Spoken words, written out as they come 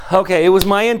Okay, it was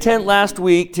my intent last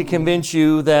week to convince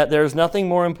you that there's nothing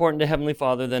more important to Heavenly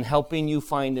Father than helping you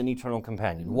find an eternal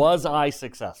companion. Was I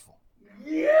successful?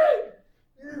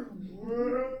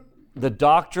 The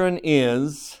doctrine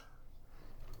is,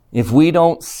 if we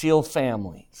don't seal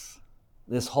families,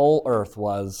 this whole earth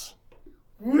was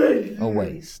a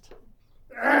waste.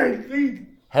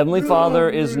 Heavenly Father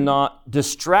is not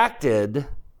distracted.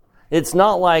 It's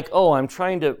not like, oh, I'm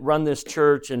trying to run this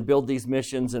church and build these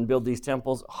missions and build these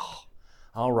temples. Oh,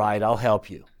 all right, I'll help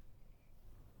you.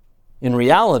 In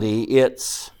reality,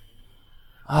 it's,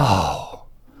 oh,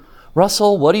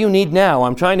 Russell, what do you need now?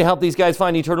 I'm trying to help these guys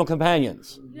find eternal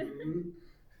companions.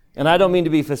 And I don't mean to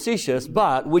be facetious,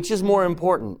 but which is more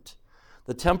important?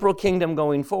 The temporal kingdom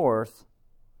going forth,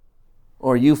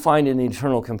 or you find an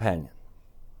eternal companion?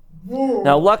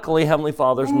 Now, luckily, Heavenly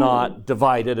Father's not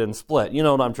divided and split. You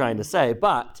know what I'm trying to say.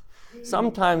 But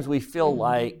sometimes we feel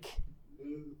like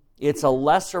it's a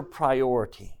lesser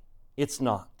priority. It's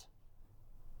not.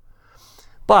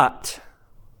 But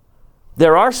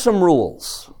there are some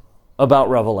rules about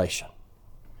revelation.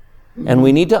 And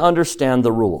we need to understand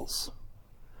the rules.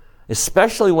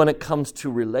 Especially when it comes to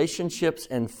relationships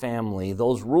and family,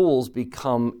 those rules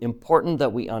become important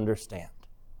that we understand.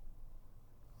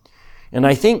 And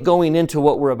I think going into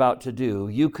what we're about to do,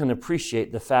 you can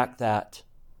appreciate the fact that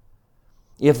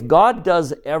if God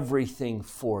does everything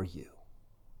for you,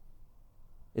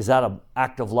 is that an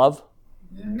act of love?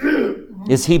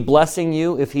 Is He blessing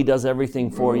you if He does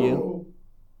everything for you?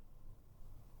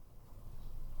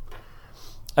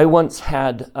 I once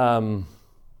had,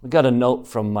 we got a note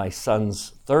from my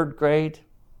son's third grade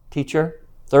teacher,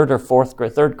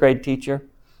 third grade teacher,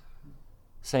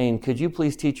 saying, could you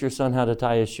please teach your son how to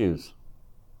tie his shoes?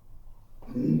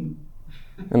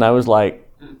 And I was like,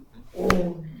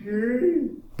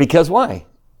 because why?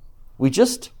 We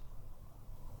just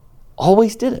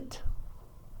always did it.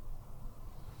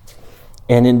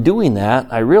 And in doing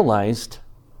that, I realized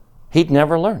he'd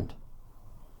never learned.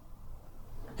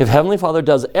 If Heavenly Father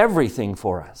does everything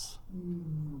for us,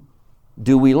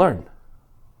 do we learn?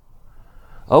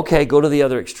 Okay, go to the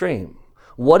other extreme.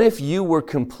 What if you were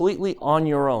completely on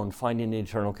your own finding an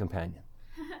eternal companion?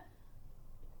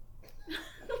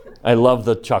 I love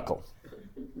the chuckle.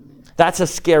 That's a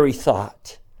scary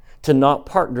thought, to not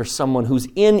partner someone who's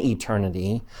in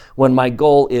eternity when my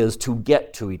goal is to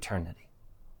get to eternity.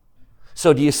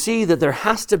 So do you see that there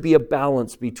has to be a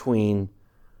balance between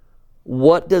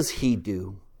what does He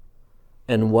do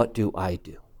and what do I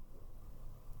do?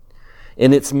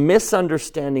 And it's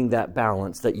misunderstanding that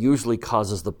balance that usually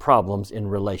causes the problems in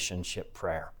relationship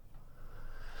prayer.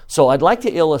 So I'd like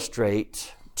to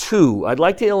illustrate two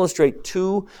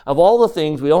of all the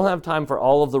things. We don't have time for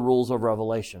all of the rules of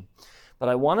revelation. But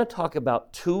I want to talk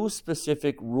about two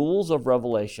specific rules of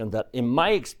revelation that, in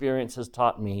my experience, has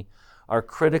taught me are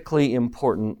critically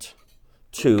important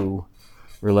to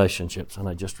relationships. And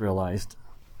I just realized,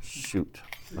 shoot,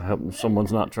 I hope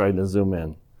someone's not trying to zoom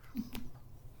in.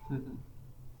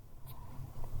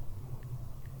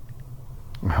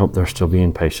 I hope they're still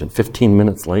being patient. 15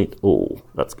 minutes late? Oh,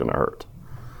 that's going to hurt.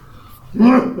 Oh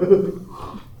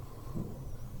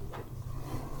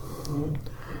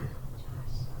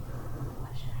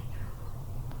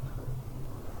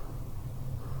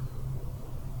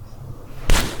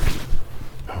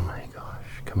my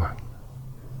gosh, come on.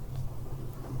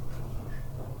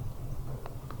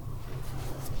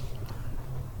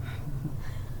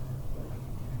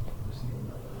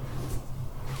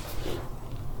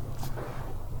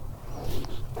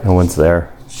 No one's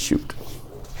there. Shoot.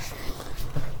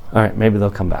 All right, maybe they'll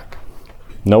come back.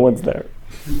 No one's there.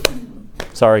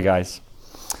 Sorry, guys.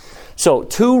 So,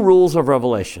 two rules of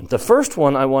revelation. The first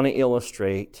one I want to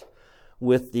illustrate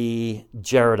with the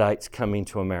Jaredites coming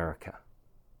to America.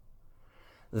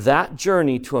 That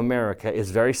journey to America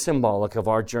is very symbolic of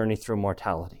our journey through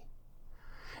mortality.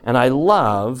 And I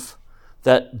love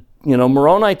that,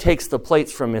 Moroni takes the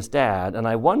plates from his dad, and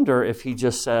I wonder if he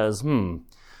just says,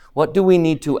 what do we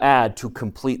need to add to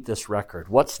complete this record?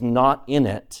 What's not in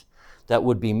it that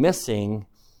would be missing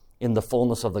in the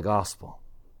fullness of the gospel?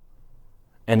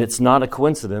 And it's not a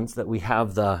coincidence that we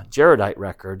have the Jaredite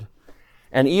record.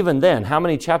 And even then, how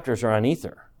many chapters are on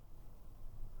Ether?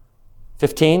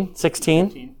 15? 16?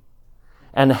 15.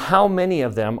 And how many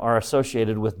of them are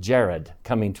associated with Jared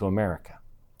coming to America?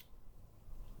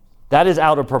 That is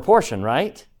out of proportion,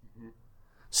 right?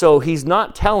 So he's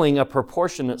not telling a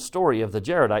proportionate story of the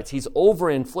Jaredites. He's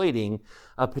overinflating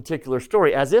a particular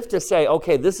story as if to say,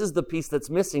 okay, this is the piece that's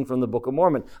missing from the Book of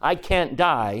Mormon. I can't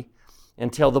die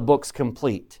until the book's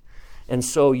complete. And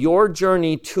so your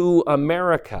journey to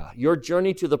America, your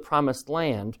journey to the promised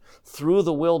land through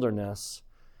the wilderness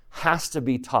has to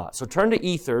be taught. So turn to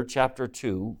Ether, chapter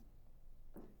 2.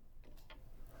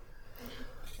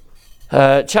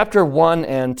 Chapter 1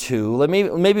 and 2.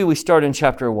 Maybe we start in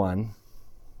chapter 1.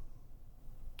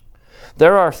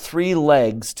 There are 3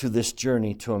 legs to this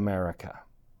journey to America.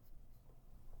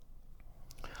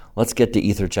 Let's get to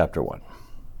Ether chapter 1.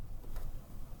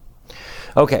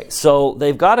 Okay, so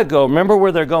they've got to go. Remember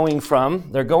where they're going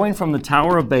from? They're going from the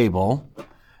Tower of Babel,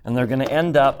 and they're going to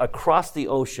end up across the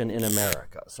ocean in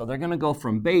America. So they're going to go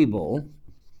from Babel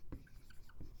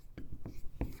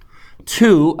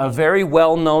to a very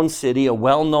well-known city, a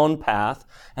well-known path,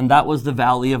 and that was the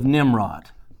Valley of Nimrod.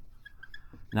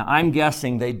 Now, I'm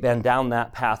guessing they'd been down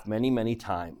that path many, many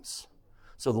times.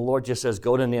 So the Lord just says,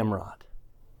 go to Nimrod.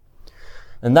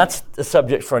 And that's the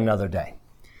subject for another day.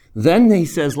 Then he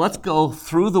says, let's go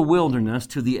through the wilderness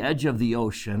to the edge of the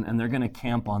ocean, and they're going to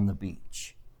camp on the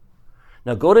beach.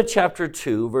 Now go to chapter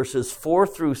 2, verses 4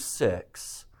 through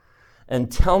 6, and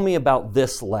tell me about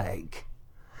this leg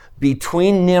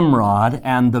between Nimrod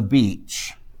and the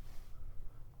beach.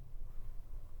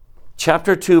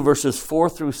 Chapter 2, verses 4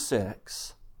 through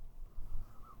 6.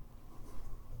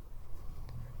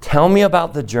 Tell me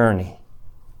about the journey.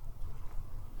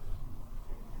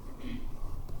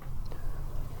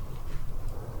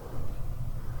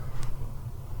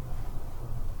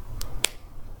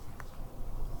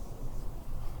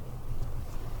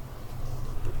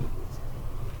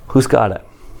 Who's got it?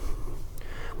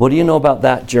 What do you know about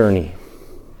that journey?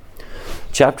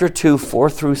 Chapter 2, 4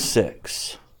 through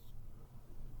 6.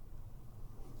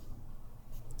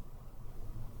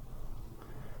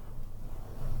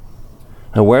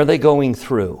 Now, where are they going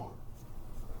through?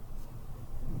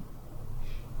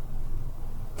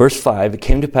 Verse 5, it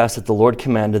came to pass that the Lord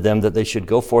commanded them that they should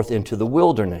go forth into the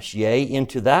wilderness, yea,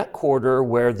 into that quarter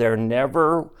where there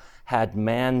never had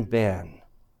man been.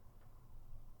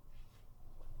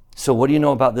 So what do you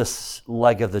know about this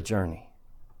leg of the journey?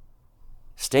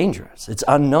 It's dangerous. It's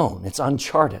unknown. It's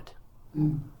uncharted.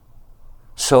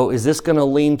 So is this going to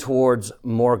lean towards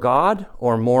more God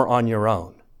or more on your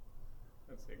own?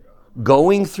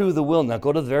 Going through the wilderness. Now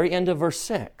go to the very end of verse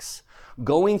 6.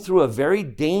 Going through a very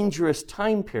dangerous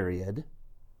time period,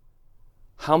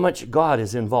 how much God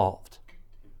is involved?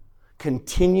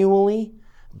 Continually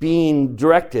being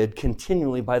directed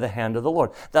continually by the hand of the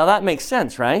Lord. Now that makes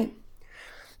sense, right?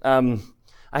 I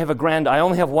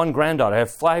only have one granddaughter. I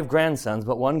have 5 grandsons,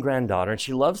 but one granddaughter, and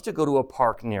she loves to go to a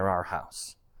park near our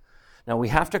house. Now, we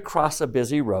have to cross a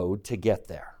busy road to get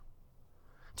there.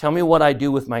 Tell me what I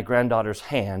do with my granddaughter's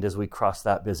hand as we cross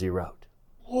that busy road.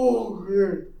 Oh,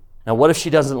 good. Now, what if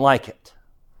she doesn't like it?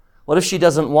 What if she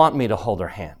doesn't want me to hold her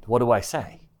hand? What do I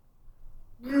say?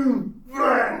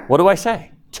 What do I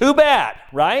say? Too bad,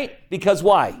 right? Because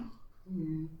why?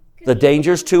 The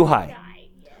danger's too high.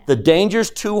 The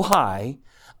danger's too high.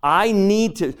 I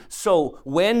need to. So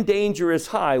when danger is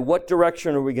high, what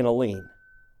direction are we going to lean?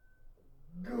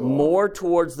 More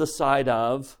towards the side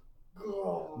of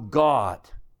God.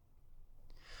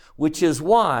 Which is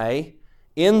why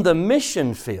in the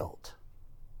mission field,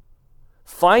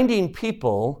 finding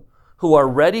people who are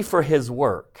ready for His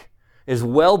work is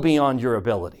well beyond your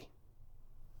ability.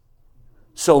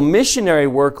 So missionary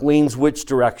work leans which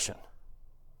direction?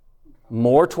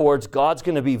 More towards God's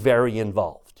going to be very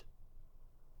involved.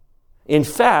 In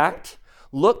fact,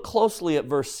 look closely at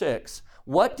verse 6.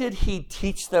 What did He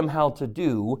teach them how to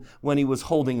do when He was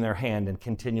holding their hand and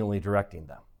continually directing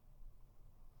them?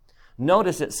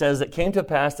 Notice it says it came to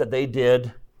pass that they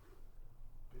did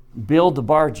build the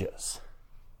barges.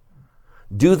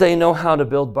 Do they know how to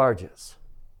build barges?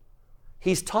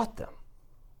 He's taught them.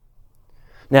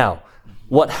 Now,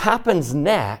 what happens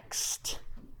next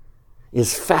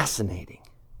is fascinating.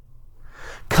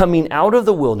 Coming out of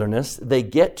the wilderness, they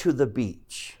get to the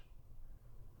beach.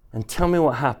 And tell me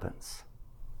what happens.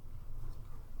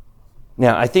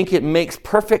 Now, I think it makes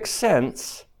perfect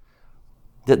sense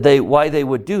that why they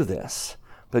would do this.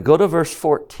 But go to verse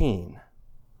 13.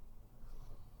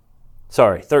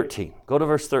 Go to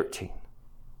verse 13.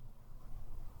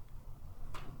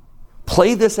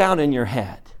 Play this out in your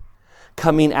head.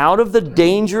 Coming out of the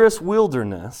dangerous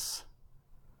wilderness,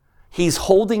 He's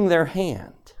holding their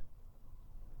hand.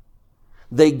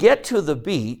 They get to the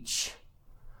beach,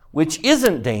 which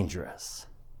isn't dangerous.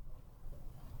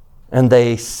 And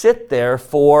they sit there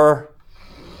for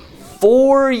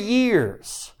 4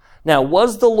 years. Now,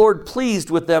 was the Lord pleased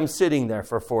with them sitting there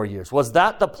for 4 years? Was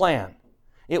that the plan?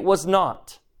 It was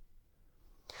not.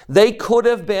 They could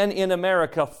have been in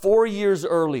America 4 years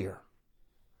earlier.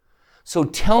 So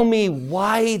tell me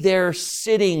why they're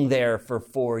sitting there for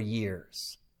 4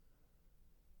 years.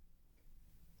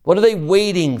 What are they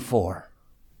waiting for?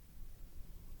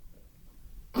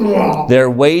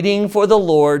 They're waiting for the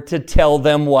Lord to tell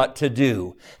them what to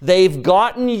do. They've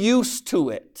gotten used to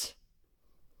it.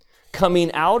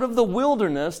 Coming out of the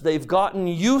wilderness, they've gotten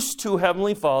used to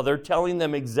Heavenly Father telling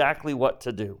them exactly what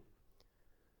to do.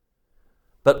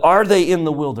 But are they in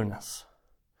the wilderness?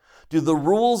 Do the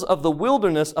rules of the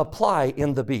wilderness apply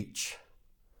in the beach?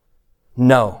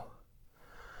 No.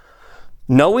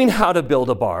 Knowing how to build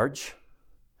a barge,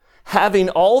 having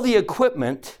all the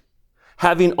equipment,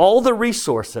 having all the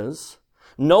resources,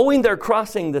 knowing they're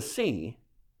crossing the sea,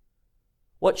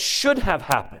 what should have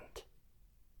happened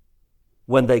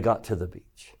when they got to the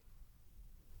beach?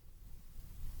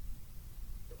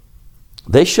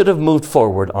 They should have moved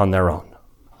forward on their own.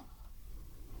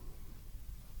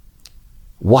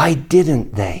 Why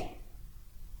didn't they?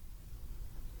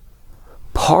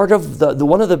 Part of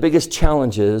one of the biggest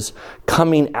challenges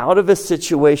coming out of a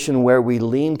situation where we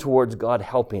lean towards God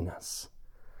helping us,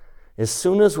 as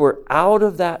soon as we're out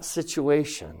of that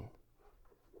situation,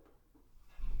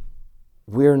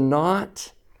 we're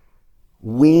not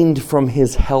weaned from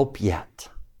His help yet.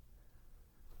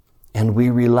 And we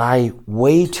rely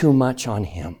way too much on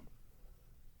Him.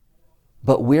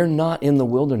 But we're not in the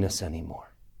wilderness anymore.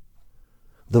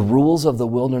 The rules of the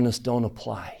wilderness don't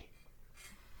apply.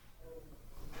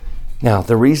 Now,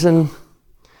 the reason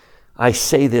I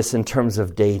say this in terms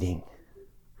of dating,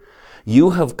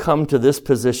 you have come to this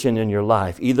position in your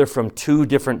life either from 2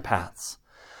 different paths.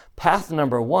 Path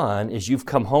number 1 is you've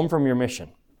come home from your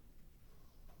mission,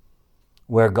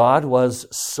 where God was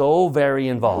so very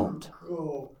involved.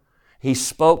 He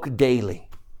spoke daily.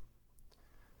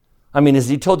 I mean, has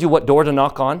He told you what door to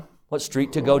knock on? What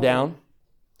street to go down?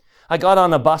 I got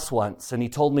on a bus once and He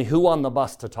told me who on the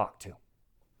bus to talk to.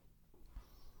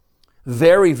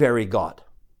 Very, very God,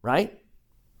 right?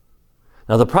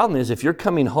 Now the problem is if you're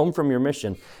coming home from your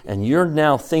mission and you're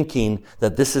now thinking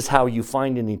that this is how you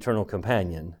find an eternal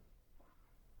companion,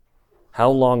 how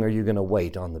long are you going to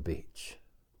wait on the beach?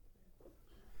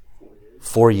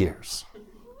 4 years.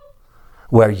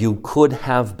 Where you could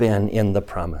have been in the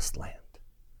promised land.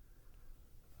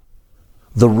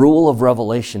 The rule of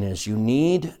revelation is you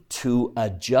need to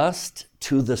adjust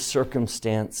to the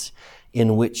circumstance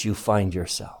in which you find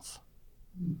yourself.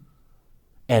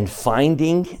 And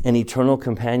finding an eternal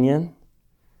companion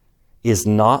is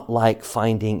not like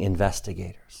finding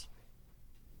investigators.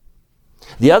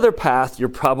 The other path you're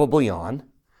probably on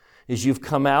is you've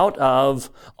come out of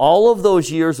all of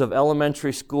those years of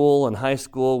elementary school and high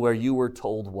school where you were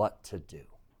told what to do.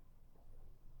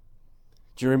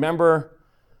 Do you remember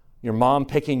your mom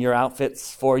picking your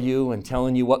outfits for you and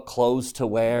telling you what clothes to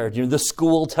wear? Do you the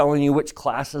school telling you which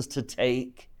classes to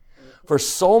take? For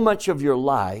so much of your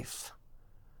life,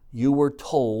 you were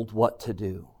told what to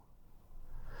do.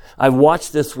 I've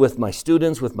watched this with my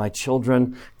students, with my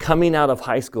children, coming out of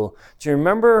high school. Do you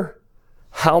remember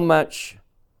how much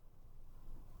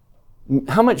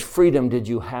freedom did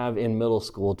you have in middle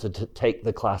school to take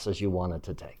the classes you wanted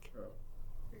to take?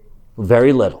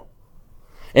 Very little.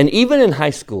 And even in high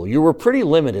school, you were pretty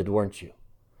limited, weren't you?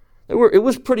 It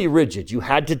was pretty rigid. You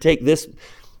had to take this.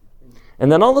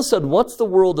 And then all of a sudden, what's the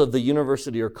world of the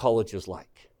university or colleges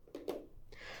like?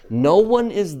 No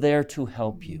one is there to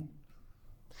help you.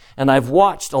 And I've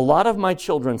watched a lot of my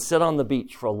children sit on the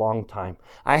beach for a long time.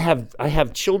 I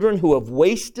have children who have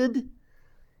wasted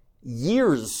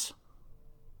years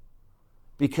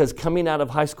because coming out of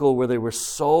high school where they were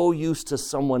so used to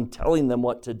someone telling them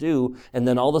what to do, and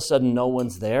then all of a sudden no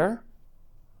one's there,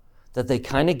 that they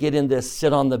kind of get in this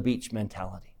sit on the beach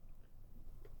mentality.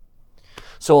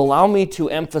 So allow me to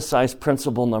emphasize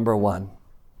principle number 1.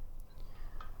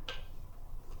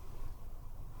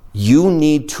 You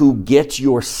need to get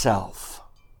yourself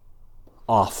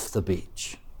off the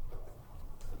beach.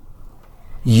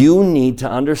 You need to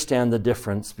understand the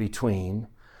difference between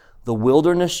the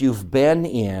wilderness you've been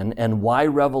in and why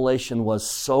Revelation was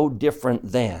so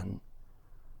different then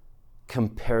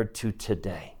compared to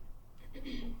today.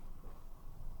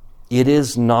 It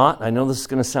is not, I know this is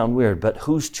going to sound weird, but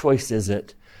whose choice is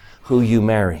it who you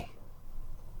marry?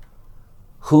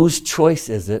 Whose choice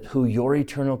is it who your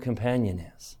eternal companion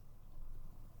is?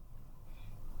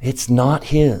 It's not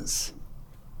His.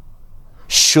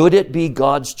 Should it be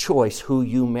God's choice who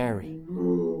you marry?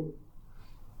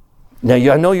 Now,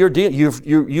 I know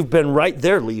you've been right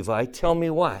there, Levi. Tell me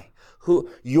why.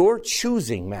 You're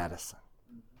choosing Madison.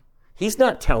 He's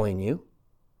not telling you.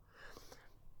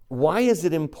 Why is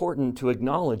it important to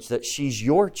acknowledge that she's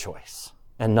your choice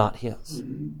and not his?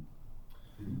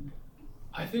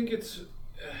 I think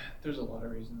there's a lot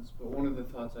of reasons, but one of the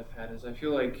thoughts I've had is I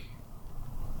feel like,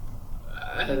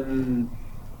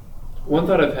 one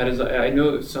thought I've had is I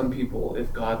know some people,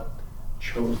 if God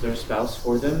chose their spouse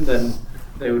for them, then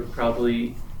they would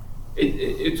probably,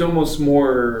 it's almost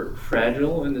more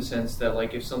fragile in the sense that,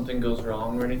 like, if something goes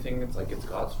wrong or anything, it's like it's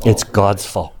God's fault. It's God's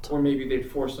fault. Or maybe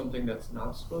they'd force something that's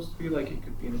not supposed to be, like it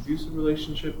could be an abusive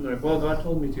relationship, and they're like, well, God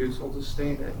told me to, so I'll just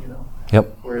stay in it,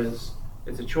 Yep. Whereas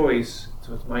it's a choice,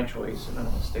 so it's my choice, and I'm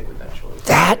going to stick with that choice.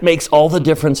 That makes all the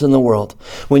difference in the world.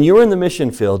 When you were in the mission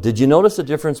field, did you notice a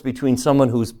difference between someone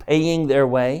who's paying their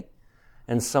way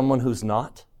and someone who's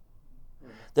not?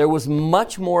 There was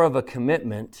much more of a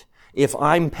commitment if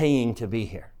I'm paying to be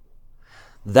here.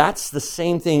 That's the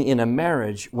same thing in a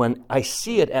marriage when I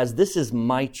see it as this is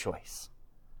my choice.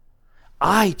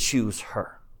 I choose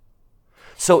her.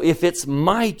 So if it's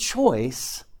my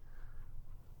choice,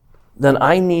 then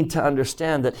I need to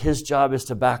understand that his job is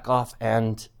to back off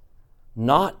and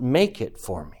not make it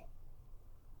for me.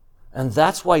 And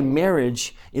that's why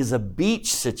marriage is a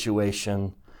beach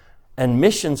situation and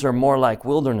missions are more like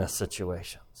wilderness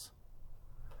situations.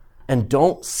 And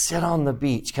don't sit on the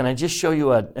beach. Can I just show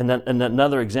you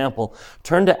another example?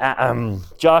 Turn to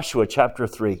Joshua chapter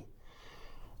 3.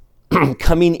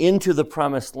 Coming into the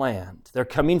promised land. They're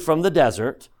coming from the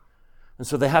desert. And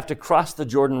so they have to cross the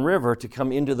Jordan River to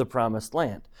come into the promised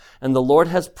land. And the Lord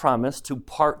has promised to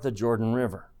part the Jordan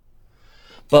River.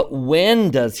 But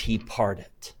when does he part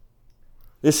it?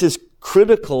 This is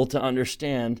critical to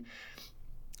understand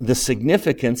the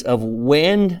significance of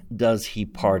when does he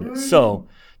part it. So,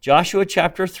 Joshua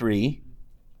chapter 3,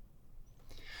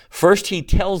 first he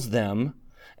tells them,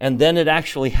 and then it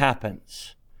actually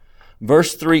happens.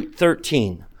 Verse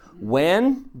 13,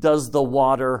 when does the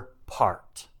water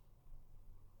part?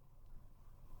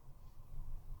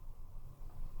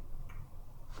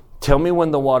 Tell me when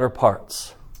the water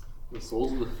parts. The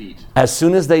soles of the feet. As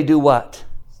soon as they do what?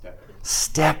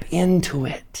 Step into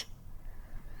it.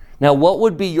 Now, what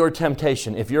would be your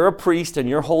temptation? If you're a priest and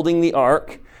you're holding the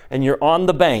ark and you're on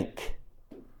the bank,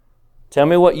 tell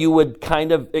me what you would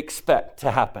kind of expect to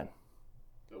happen.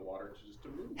 The water just to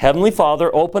move. Heavenly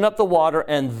Father, open up the water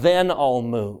and then I'll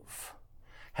move.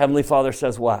 Heavenly Father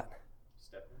says what?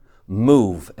 Step.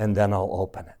 Move and then I'll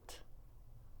open it.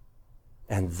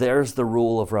 And there's the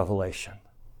rule of Revelation.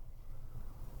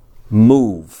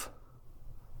 Move,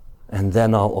 and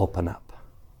then I'll open up.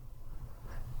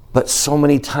 But so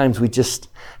many times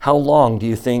how long do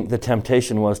you think the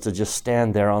temptation was to just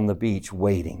stand there on the beach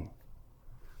waiting?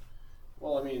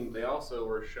 Well, I mean, they also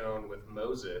were shown with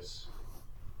Moses.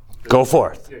 Go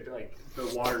forth. Like the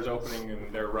water's opening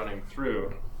and they're running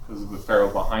through because of the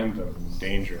Pharaoh behind them in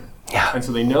danger. Yeah. And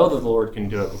so they know that the Lord can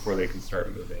do it before they can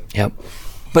start moving. Yep.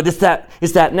 But is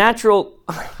that natural?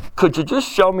 Could you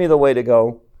just show me the way to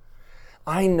go?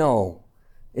 I know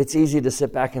it's easy to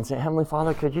sit back and say, Heavenly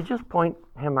Father, could you just point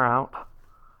him out?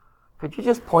 Could you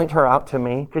just point her out to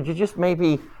me? Could you just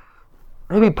maybe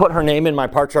put her name in my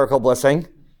patriarchal blessing?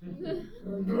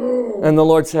 And the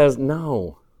Lord says,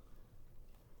 no.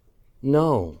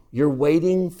 No. You're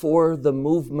waiting for the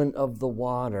movement of the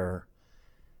water,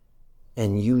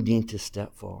 and you need to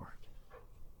step forward.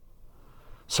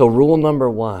 So rule number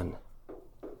 1,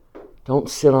 don't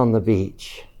sit on the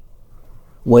beach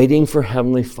waiting for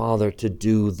Heavenly Father to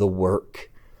do the work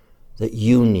that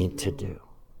you need to do.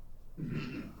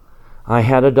 I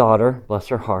had a daughter, bless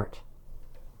her heart,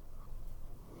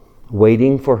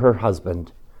 waiting for her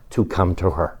husband to come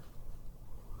to her,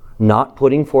 not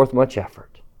putting forth much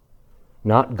effort,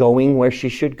 not going where she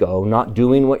should go, not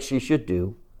doing what she should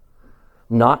do,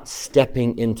 not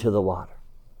stepping into the water.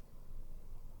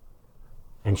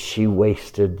 And she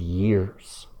wasted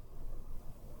years.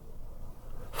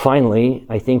 Finally,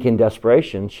 I think in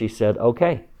desperation, she said,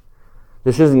 okay,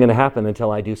 this isn't going to happen until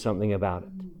I do something about it.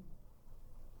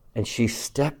 And she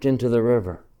stepped into the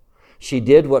river. She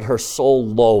did what her soul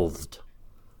loathed.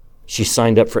 She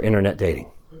signed up for internet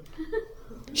dating.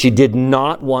 She did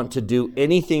not want to do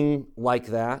anything like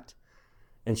that.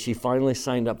 And she finally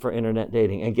signed up for internet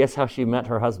dating. And guess how she met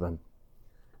her husband?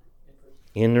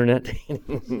 Internet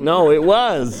dating? No, it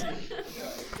was.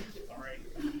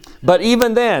 But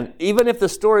even then, even if the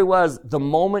story was the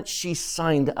moment she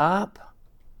signed up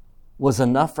was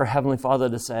enough for Heavenly Father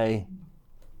to say,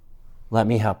 let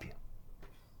me help you.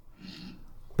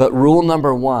 But rule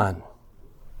number 1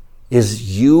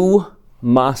 is you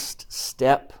must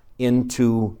step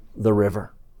into the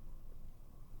river.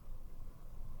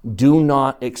 Do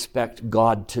not expect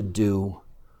God to do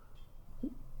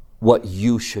what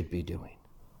you should be doing.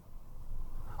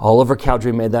 Oliver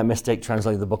Cowdery made that mistake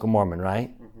translating the Book of Mormon,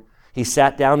 right? Mm-hmm. He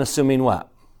sat down assuming what?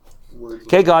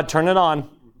 Okay, God, turn it on.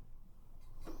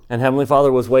 And Heavenly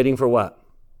Father was waiting for what?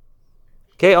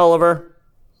 Okay, Oliver,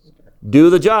 do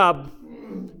the job.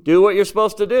 Do what you're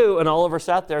supposed to do. And Oliver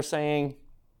sat there saying,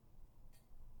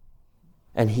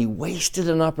 and he wasted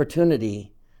an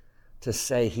opportunity to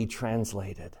say he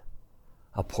translated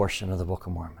a portion of the Book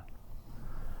of Mormon.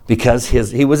 Because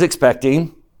he was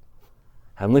expecting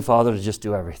Heavenly Father to just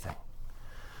do everything.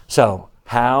 So,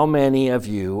 how many of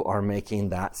you are making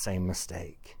that same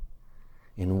mistake?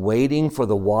 In waiting for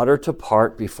the water to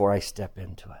part before I step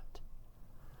into it.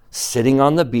 Sitting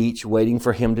on the beach waiting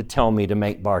for him to tell me to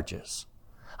make barges.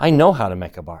 I know how to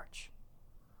make a barge.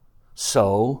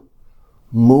 So,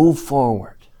 move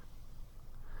forward.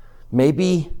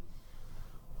 Maybe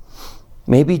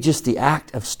just the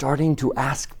act of starting to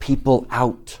ask people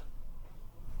out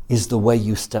is the way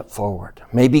you step forward.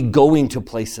 Maybe going to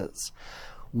places.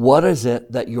 What is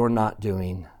it that you're not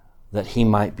doing that he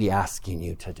might be asking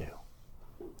you to do?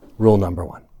 Rule number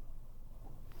 1.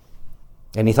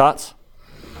 Any thoughts?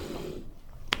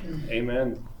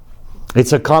 Amen.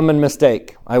 It's a common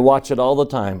mistake. I watch it all the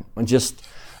time.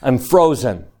 I'm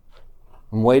frozen.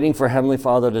 I'm waiting for Heavenly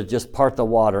Father to just part the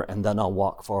water and then I'll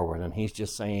walk forward. And he's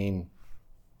just saying,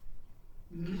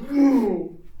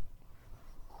 no.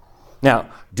 Now,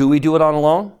 do we do it on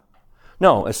alone?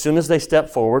 No. As soon as they stepped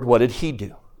forward, what did he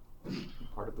do?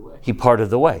 He parted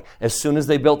the way. As soon as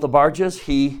they built the barges,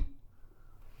 he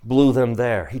blew them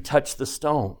there. He touched the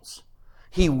stones.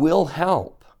 He will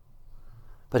help.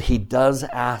 But he does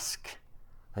ask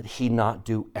that he not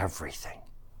do everything.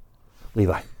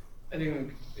 Levi. I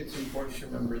think it's important to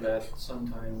remember that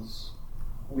sometimes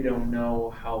we don't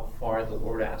know how far the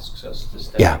Lord asks us to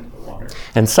step into the water.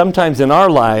 And sometimes in our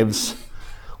lives,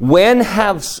 on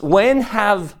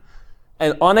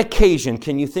occasion,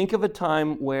 can you think of a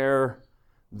time where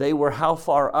they were how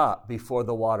far up before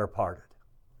the water parted?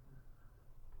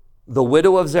 The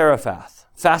widow of Zarephath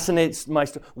fascinates my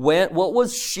story. What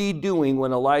was she doing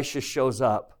when Elisha shows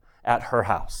up at her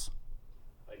house?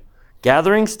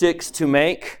 Gathering sticks to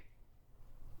make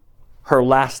her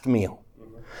last meal.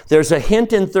 There's a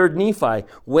hint in 3 Nephi.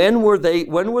 When were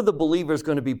the believers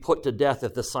going to be put to death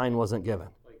if the sign wasn't given?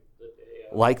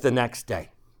 Like the next day.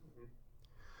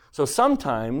 So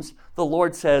sometimes the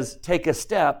Lord says, take a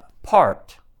step,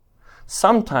 part.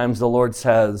 Sometimes the Lord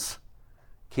says,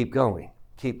 keep going,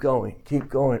 keep going, keep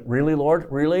going. Really, Lord?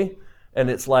 Really? And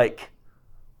it's like,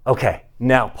 okay,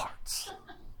 now parts.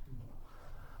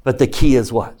 But the key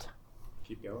is what?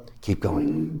 Keep going. Keep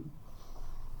going.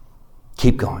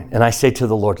 Keep going. And I say to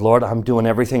the Lord, Lord, I'm doing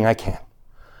everything I can.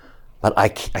 But I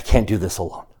can't do this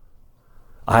alone.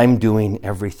 I'm doing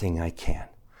everything I can.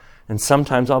 And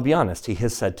sometimes, I'll be honest, he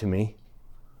has said to me,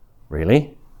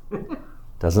 really?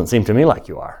 Doesn't seem to me like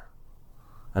you are.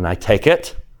 And I take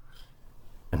it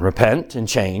and repent and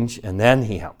change, and then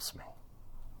he helps me.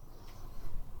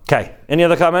 Okay, any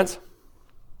other comments?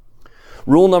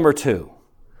 Rule number 2.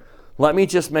 Let me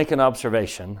just make an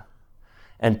observation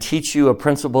and teach you a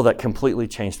principle that completely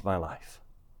changed my life.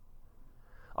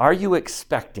 Are you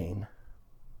expecting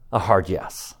a hard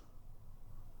yes?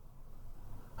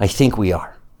 I think we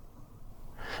are.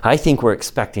 I think we're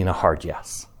expecting a hard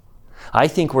yes. I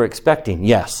think we're expecting,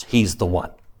 yes, he's the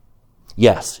one.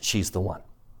 Yes, she's the one.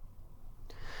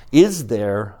 Is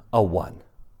there a one?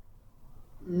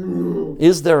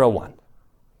 Is there a one?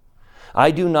 I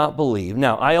do not believe.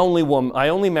 Now, I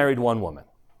only married one woman.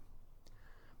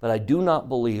 But I do not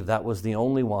believe that was the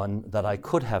only one that I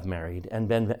could have married and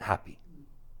been happy.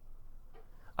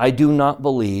 I do not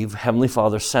believe Heavenly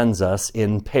Father sends us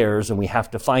in pairs and we have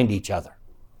to find each other.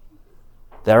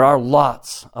 There are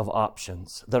lots of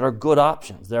options that are good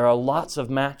options. There are lots of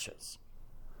matches.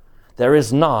 There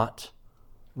is not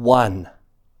one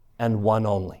and one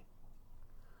only.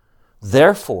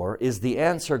 Therefore, is the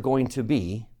answer going to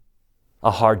be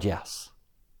a hard yes?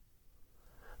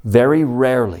 Very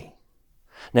rarely.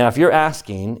 Now, if you're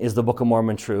asking, is the Book of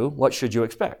Mormon true? What should you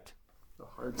expect?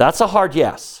 That's a hard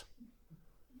yes.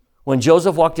 When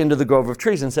Joseph walked into the grove of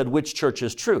trees and said, which church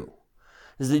is true?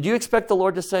 Did you expect the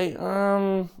Lord to say,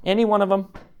 any one of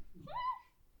them?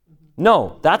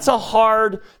 No, that's a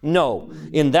hard no.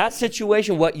 In that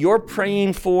situation, what you're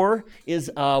praying for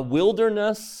is a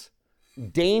wilderness,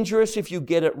 dangerous if you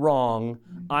get it wrong.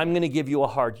 I'm going to give you a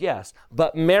hard yes.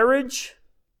 But marriage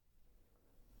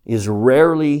is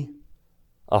rarely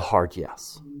a hard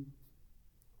yes.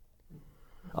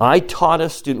 I taught a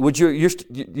student.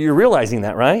 You're realizing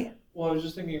that, right? Well, I was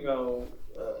just thinking about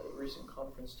a recent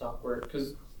conference talk where,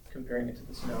 because comparing it to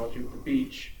this analogy with the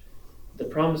beach, the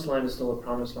promised land is still a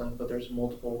promised land, but there's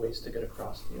multiple ways to get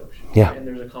across the ocean. Yeah. And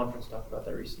there's a conference talked about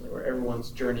that recently where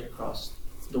everyone's journey across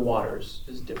the waters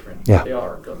is different. Yeah. They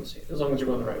are going the same, as long as you're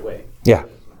going the right way. Yeah.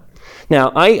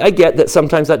 Now, I get that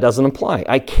sometimes that doesn't apply.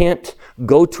 I can't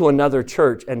go to another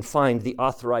church and find the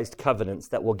authorized covenants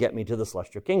that will get me to the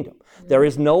celestial kingdom. There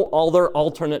is no other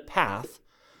alternate path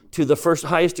to the first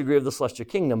highest degree of the celestial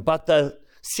kingdom but the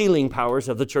sealing powers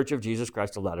of the Church of Jesus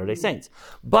Christ of Latter-day Saints.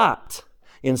 But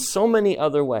in so many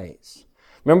other ways,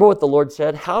 remember what the Lord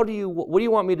said? What do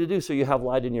you want me to do so you have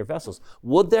light in your vessels?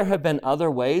 Would there have been other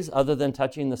ways other than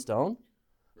touching the stone?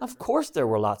 Of course there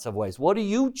were lots of ways. What do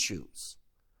you choose?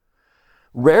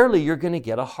 Rarely you're going to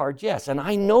get a hard yes. And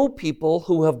I know people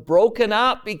who have broken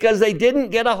up because they didn't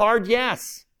get a hard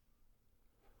yes.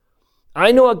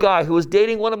 I know a guy who was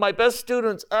dating one of my best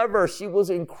students ever. She was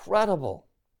incredible.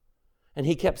 And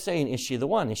he kept saying, is she the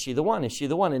one? Is she the one? Is she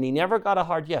the one? And he never got a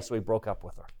hard yes, so he broke up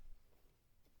with her.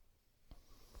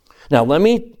 Now,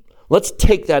 let's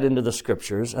take that into the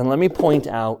scriptures and let me point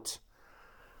out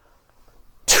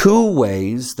two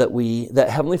ways that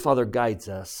Heavenly Father guides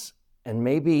us and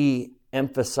maybe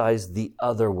emphasize the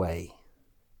other way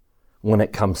when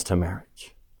it comes to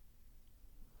marriage.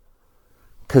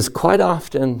 Because quite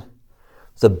often,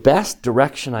 the best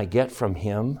direction I get from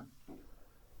Him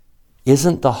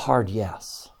isn't the hard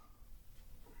yes.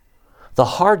 The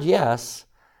hard yes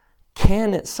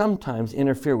can sometimes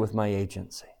interfere with my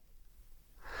agency.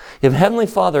 If Heavenly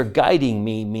Father guiding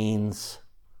me means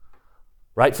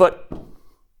right foot,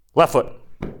 left foot,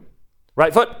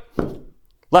 right foot,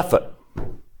 left foot.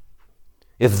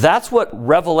 If that's what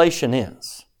revelation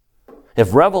is,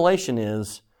 if revelation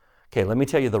is, okay, let me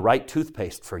tell you the right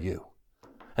toothpaste for you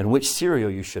and which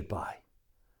cereal you should buy,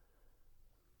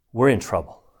 we're in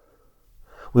trouble.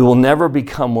 We will never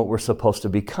become what we're supposed to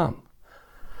become.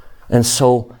 And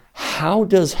so, how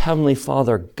does Heavenly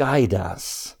Father guide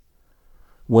us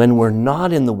when we're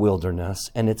not in the wilderness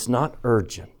and it's not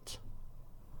urgent?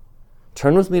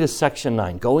 Turn with me to section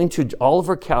 9. Going to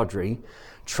Oliver Cowdery,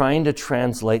 trying to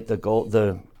translate the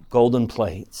golden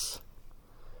plates.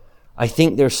 I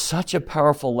think there's such a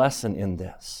powerful lesson in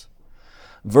this.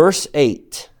 Verse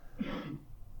 8.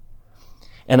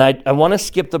 And I want to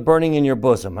skip the burning in your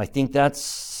bosom. I think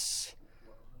that's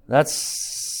a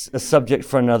subject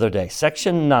for another day.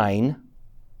 Section 9,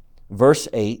 verse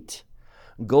 8.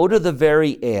 Go to the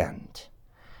very end.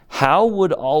 How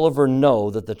would Oliver know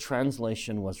that the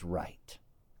translation was right?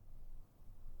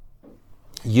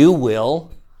 You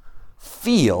will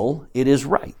feel it is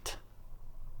right.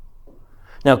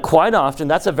 Now, quite often,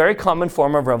 that's a very common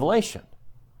form of revelation.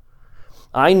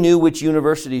 I knew which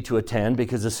university to attend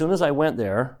because as soon as I went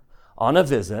there on a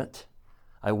visit,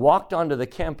 I walked onto the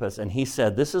campus and he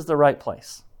said, this is the right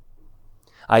place.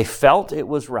 I felt it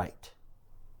was right.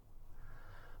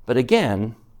 But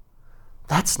again,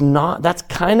 that's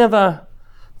kind of a,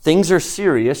 things are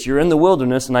serious, you're in the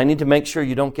wilderness and I need to make sure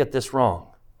you don't get this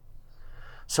wrong.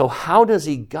 So how does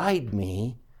he guide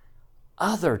me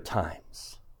other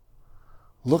times?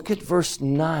 Look at verse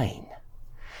 9.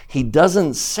 He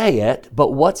doesn't say it,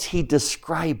 but what's he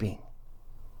describing?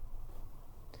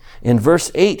 In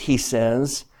verse 8 he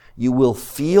says, you will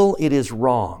feel it is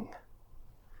wrong.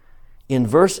 In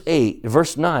verse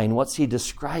 9, what's he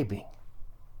describing?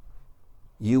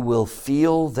 You will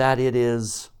feel that it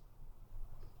is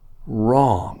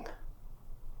wrong.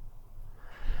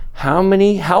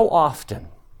 How often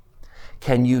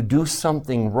can you do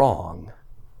something wrong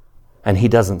and he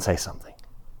doesn't say something?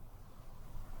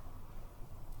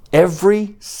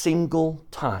 Every single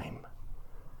time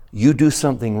you do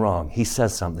something wrong, he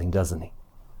says something, doesn't he?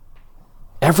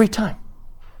 Every time.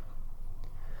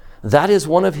 That is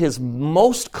one of his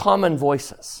most common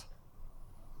voices.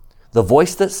 The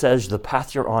voice that says the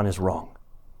path you're on is wrong.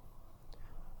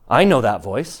 I know that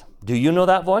voice. Do you know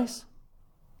that voice?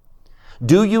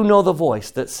 Do you know the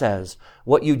voice that says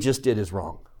what you just did is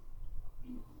wrong?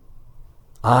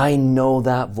 I know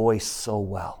that voice so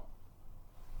well.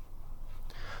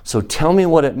 So tell me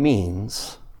what it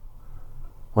means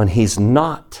when he's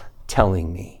not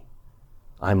telling me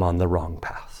I'm on the wrong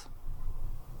path.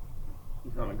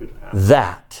 He's on a good path.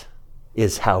 That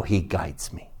is how he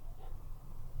guides me.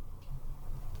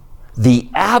 The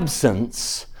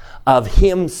absence of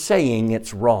him saying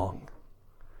it's wrong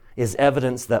is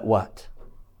evidence that what?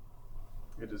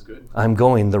 It is good. I'm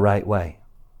going the right way.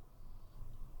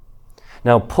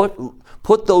 Now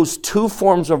put those two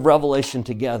forms of revelation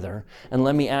together and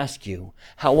let me ask you,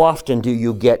 how often do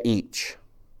you get each?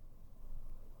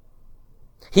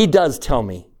 He does tell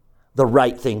me the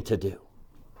right thing to do.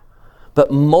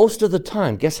 But most of the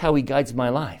time, guess how he guides my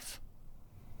life?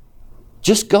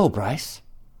 Just go, Bryce,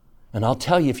 and I'll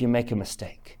tell you if you make a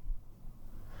mistake.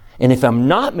 And if I'm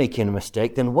not making a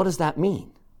mistake, then what does that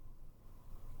mean?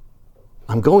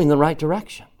 I'm going the right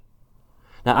direction.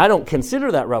 Now, I don't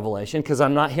consider that revelation because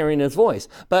I'm not hearing his voice.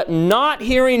 But not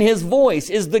hearing his voice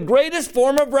is the greatest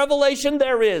form of revelation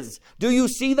there is. Do you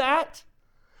see that?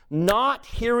 Not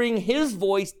hearing his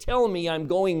voice tell me I'm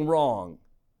going wrong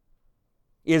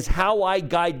is how I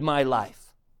guide my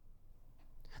life.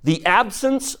 The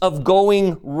absence of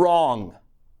going wrong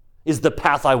is the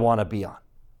path I want to be on.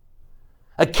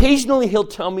 Occasionally he'll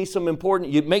tell me some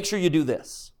important, make sure you do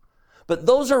this. But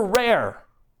those are rare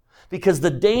because the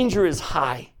danger is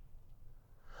high.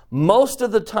 Most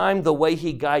of the time, the way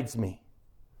he guides me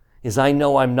is I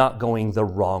know I'm not going the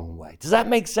wrong way. Does that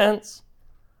make sense?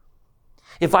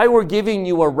 If I were giving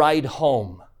you a ride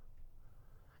home,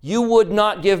 you would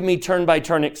not give me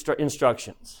turn-by-turn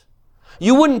instructions.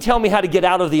 You wouldn't tell me how to get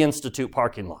out of the Institute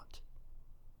parking lot.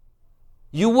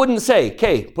 You wouldn't say,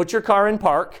 okay, put your car in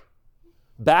park,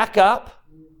 back up,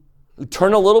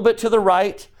 turn a little bit to the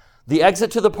right, the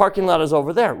exit to the parking lot is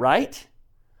over there, right?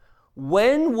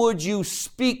 When would you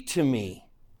speak to me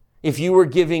if you were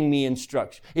giving me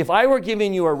instruction? If I were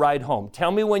giving you a ride home,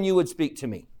 tell me when you would speak to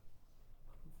me.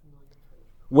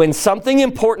 When something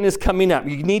important is coming up,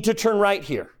 you need to turn right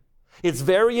here. It's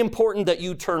very important that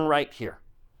you turn right here.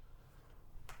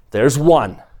 There's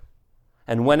one.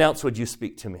 And when else would you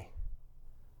speak to me?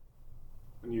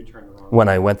 When you turn the wrong way. When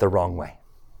I went the wrong way.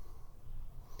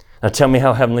 Now tell me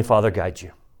how Heavenly Father guides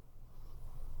you.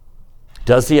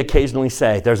 Does he occasionally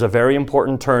say, there's a very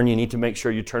important turn, you need to make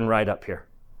sure you turn right up here?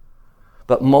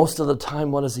 But most of the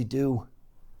time, what does he do?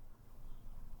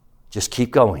 Just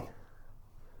keep going.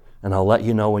 And I'll let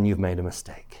you know when you've made a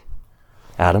mistake.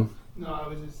 Adam? No, I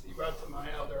was just, you brought to my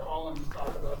Elder Holland talk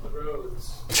about the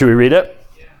roads. Should we read it?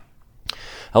 Yeah.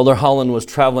 Elder Holland was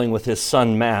traveling with his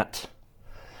son Matt,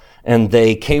 and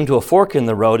they came to a fork in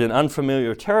the road in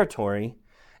unfamiliar territory,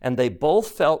 and they both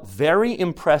felt very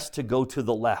impressed to go to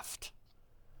the left.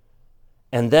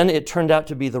 And then it turned out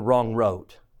to be the wrong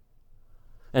road.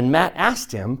 And Matt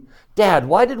asked him, Dad,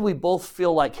 why did we both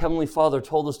feel like Heavenly Father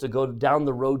told us to go down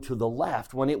the road to the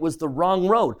left when it was the wrong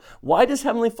road? Why does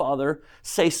Heavenly Father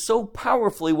say so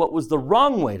powerfully what was the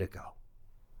wrong way to go?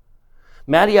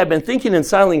 Maddie, I've been thinking and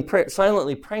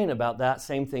silently praying about that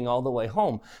same thing all the way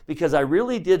home because I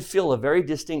really did feel a very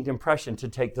distinct impression to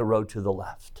take the road to the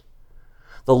left.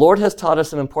 The Lord has taught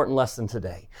us an important lesson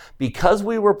today. Because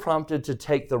we were prompted to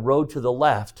take the road to the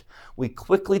left, we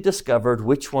quickly discovered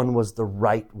which one was the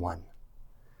right one.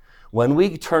 When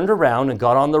we turned around and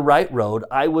got on the right road,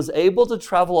 I was able to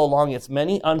travel along its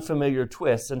many unfamiliar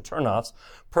twists and turnoffs,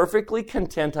 perfectly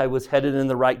content I was headed in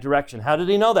the right direction. How did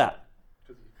he know that?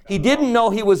 He didn't know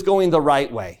he was going the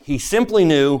right way. He simply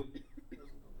knew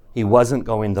he wasn't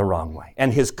going the wrong way.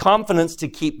 And his confidence to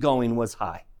keep going was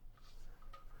high.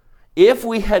 If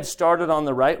we had started on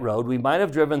the right road, we might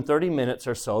have driven 30 minutes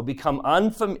or so, become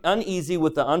uneasy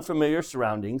with the unfamiliar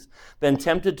surroundings, been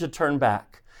tempted to turn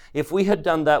back. If we had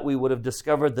done that, we would have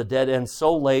discovered the dead end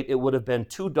so late it would have been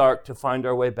too dark to find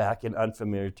our way back in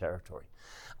unfamiliar territory.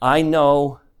 I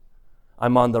know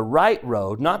I'm on the right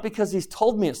road, not because he's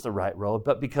told me it's the right road,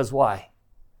 but because why?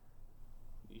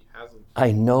 He hasn't.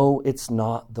 I know it's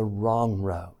not the wrong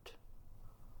road.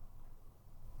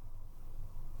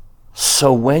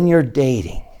 So when you're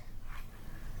dating,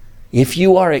 if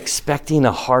you are expecting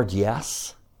a hard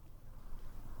yes,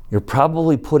 you're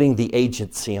probably putting the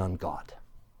agency on God.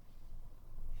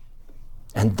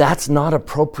 And that's not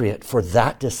appropriate for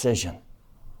that decision.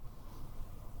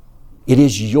 It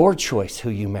is your choice who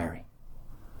you marry.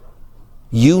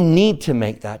 You need to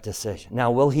make that decision.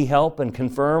 Now, will he help and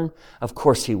confirm? Of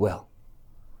course he will.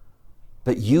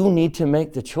 But you need to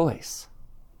make the choice.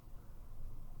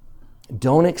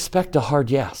 Don't expect a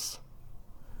hard yes.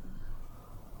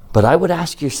 But I would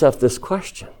ask yourself this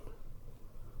question.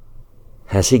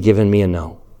 Has he given me a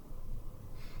no?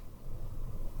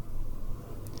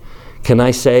 Can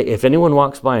I say, if anyone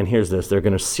walks by and hears this, they're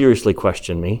going to seriously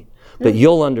question me, but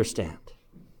you'll understand.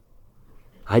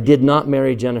 I did not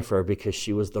marry Jennifer because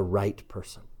she was the right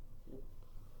person.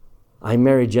 I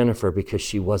married Jennifer because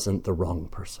she wasn't the wrong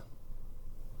person.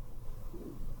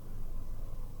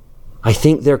 I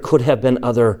think there could have been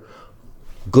other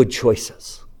good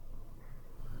choices.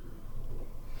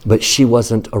 But she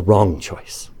wasn't a wrong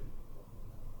choice.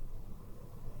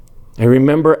 I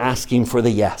remember asking for the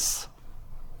yes.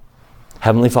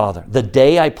 Heavenly Father, the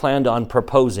day I planned on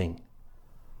proposing,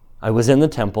 I was in the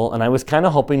temple and I was kind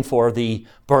of hoping for the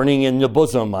burning in the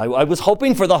bosom. I was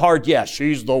hoping for the hard yes.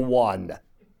 She's the one.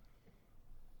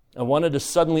 I wanted to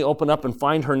suddenly open up and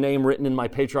find her name written in my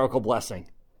patriarchal blessing.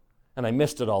 And I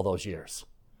missed it all those years.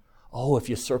 Oh, if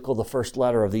you circle the first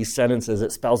letter of these sentences,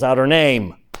 it spells out her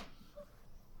name.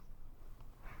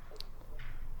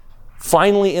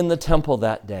 Finally, in the temple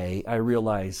that day, I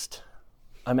realized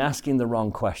I'm asking the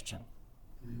wrong question.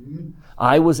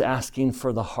 I was asking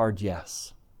for the hard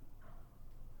yes.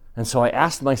 And so I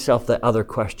asked myself that other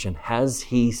question. Has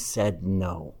he said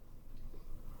no?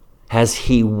 Has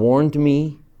he warned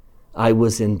me I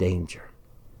was in danger?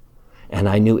 And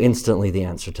I knew instantly the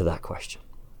answer to that question.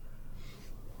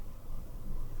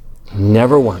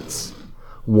 Never once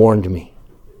warned me.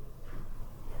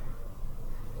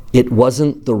 It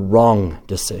wasn't the wrong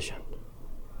decision.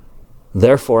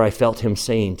 Therefore, I felt him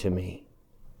saying to me,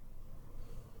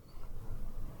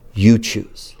 you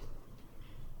choose.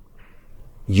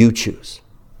 You choose.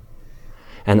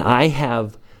 And I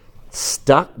have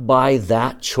stuck by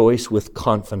that choice with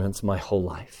confidence my whole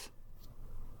life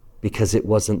because it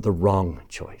wasn't the wrong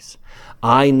choice.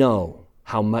 I know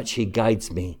how much he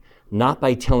guides me, not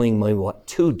by telling me what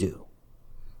to do,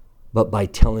 but by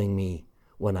telling me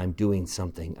when I'm doing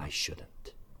something I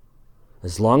shouldn't.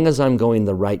 As long as I'm going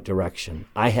the right direction,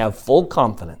 I have full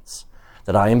confidence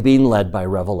that I am being led by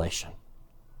revelation.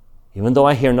 Even though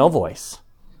I hear no voice,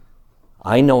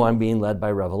 I know I'm being led by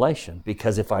revelation,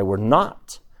 because if I were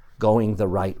not going the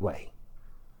right way,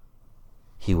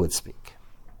 he would speak.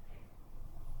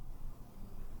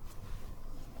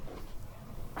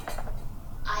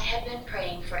 I have been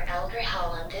praying for Elder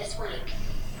Holland this week.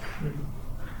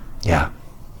 Yeah.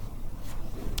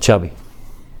 Chubby.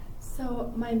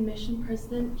 So my mission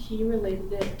president, he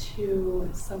related it to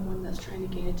someone that's trying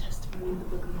to gain a testimony in the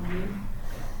Book of Mormon.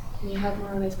 And you have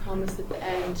Moroni's promise at the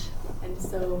end, and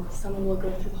so someone will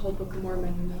go through the whole Book of Mormon,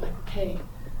 and they're like, okay,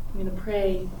 I'm going to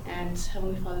pray, and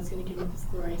Heavenly Father's going to give me this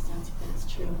glorious answer that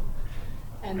it's true.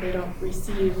 And they don't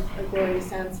receive a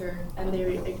glorious answer, and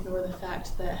they ignore the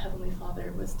fact that Heavenly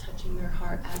Father was touching their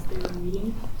heart as they were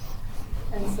reading.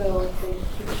 And so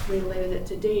they related it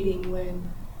to dating,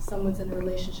 when someone's in a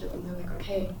relationship and they're like,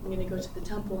 okay, I'm going to go to the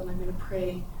temple and I'm going to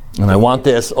pray. And I want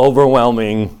this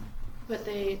overwhelming. But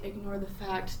they ignore the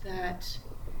fact that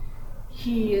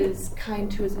he is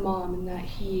kind to his mom and that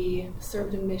he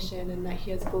served a mission and that he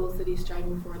has goals that he's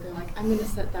striving for. They're like, I'm going to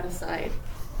set that aside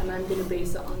and I'm going to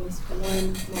base it on this one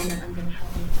moment I'm going to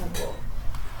have in the temple.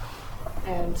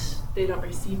 And they don't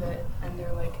receive it, and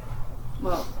they're like,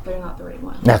 well, they're not the right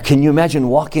one. Now, can you imagine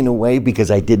walking away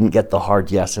because I didn't get the hard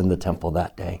yes in the temple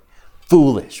that day?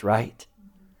 Foolish, right?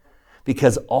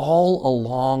 Because all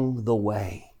along the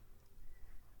way,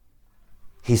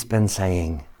 he's been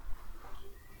saying,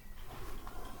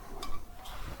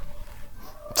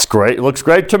 it's great, it looks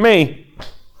great to me.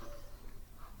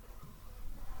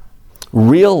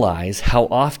 Realize how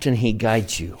often he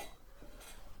guides you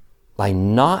by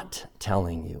not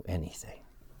telling you anything.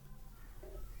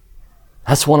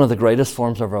 That's one of the greatest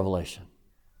forms of revelation.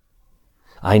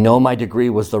 I know my degree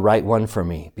was the right one for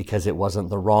me because it wasn't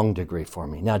the wrong degree for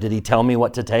me. Now, did he tell me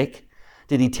what to take?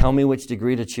 Did he tell me which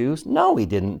degree to choose? No, he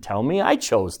didn't tell me. I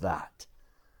chose that.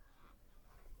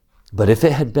 But if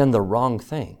it had been the wrong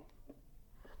thing,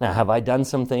 now, have I done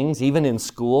some things, even in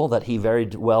school, that he very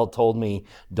well told me,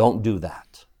 don't do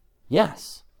that?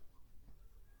 Yes.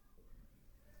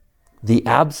 The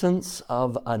absence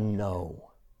of a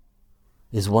no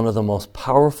is one of the most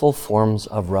powerful forms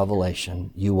of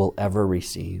revelation you will ever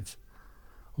receive.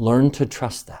 Learn to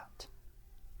trust that.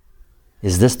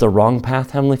 Is this the wrong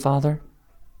path, Heavenly Father?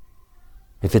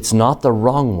 If it's not the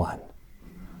wrong one,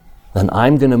 then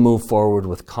I'm going to move forward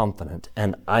with confidence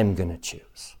and I'm going to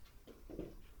choose.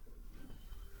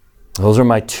 Those are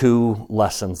my two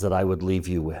lessons that I would leave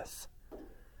you with.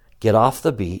 Get off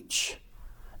the beach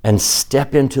and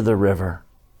step into the river.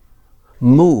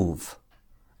 Move,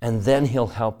 and then he'll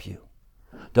help you.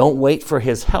 Don't wait for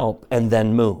his help and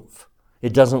then move.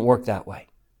 It doesn't work that way.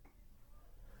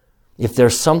 If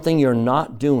there's something you're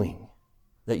not doing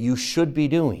that you should be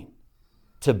doing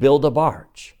to build a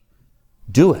barge,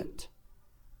 do it.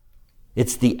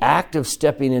 It's the act of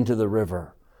stepping into the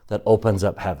river that opens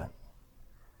up heaven.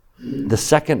 The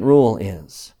second rule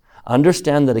is,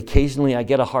 understand that occasionally I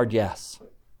get a hard yes.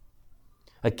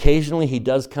 Occasionally he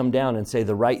does come down and say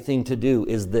the right thing to do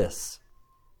is this.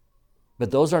 But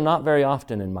those are not very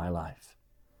often in my life.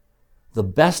 The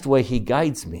best way he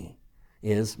guides me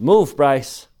is, move,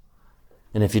 Bryce.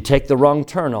 And if you take the wrong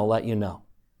turn, I'll let you know.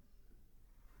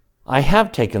 I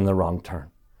have taken the wrong turn,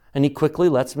 and he quickly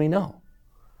lets me know.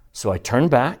 So I turn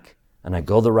back and I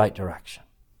go the right direction,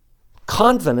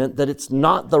 confident that it's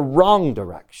not the wrong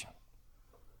direction.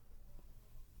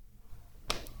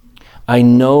 I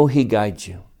know he guides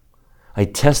you I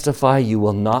testify you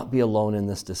will not be alone in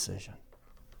this decision.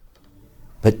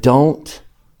 But don't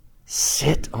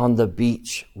sit on the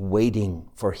beach waiting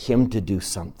for him to do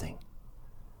something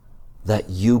that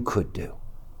you could do.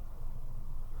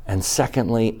 And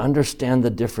secondly, understand the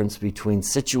difference between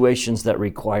situations that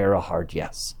require a hard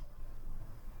yes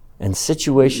and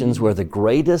situations where the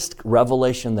greatest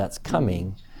revelation that's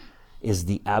coming is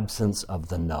the absence of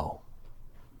the no.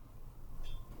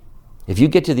 If you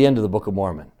get to the end of the Book of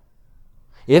Mormon,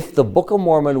 if the Book of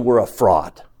Mormon were a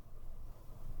fraud,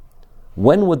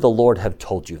 when would the Lord have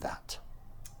told you that?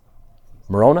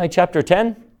 Moroni chapter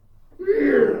 10?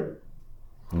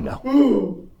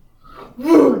 No.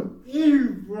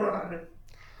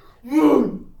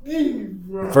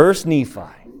 First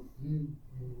Nephi.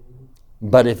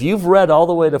 But if you've read all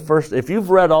the way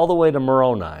to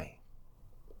Moroni,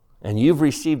 and you've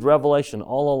received revelation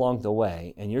all along the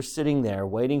way, and you're sitting there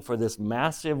waiting for this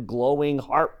massive glowing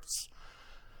harps,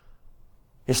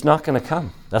 it's not going to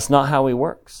come. That's not how he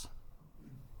works.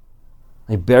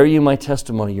 I bear you my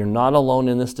testimony. You're not alone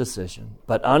in this decision.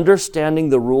 But understanding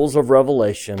the rules of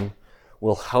revelation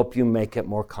will help you make it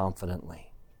more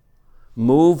confidently.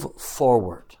 Move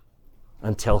forward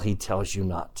until he tells you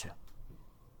not to.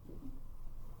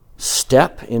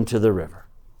 Step into the river.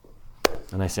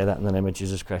 And I say that in the name of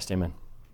Jesus Christ. Amen.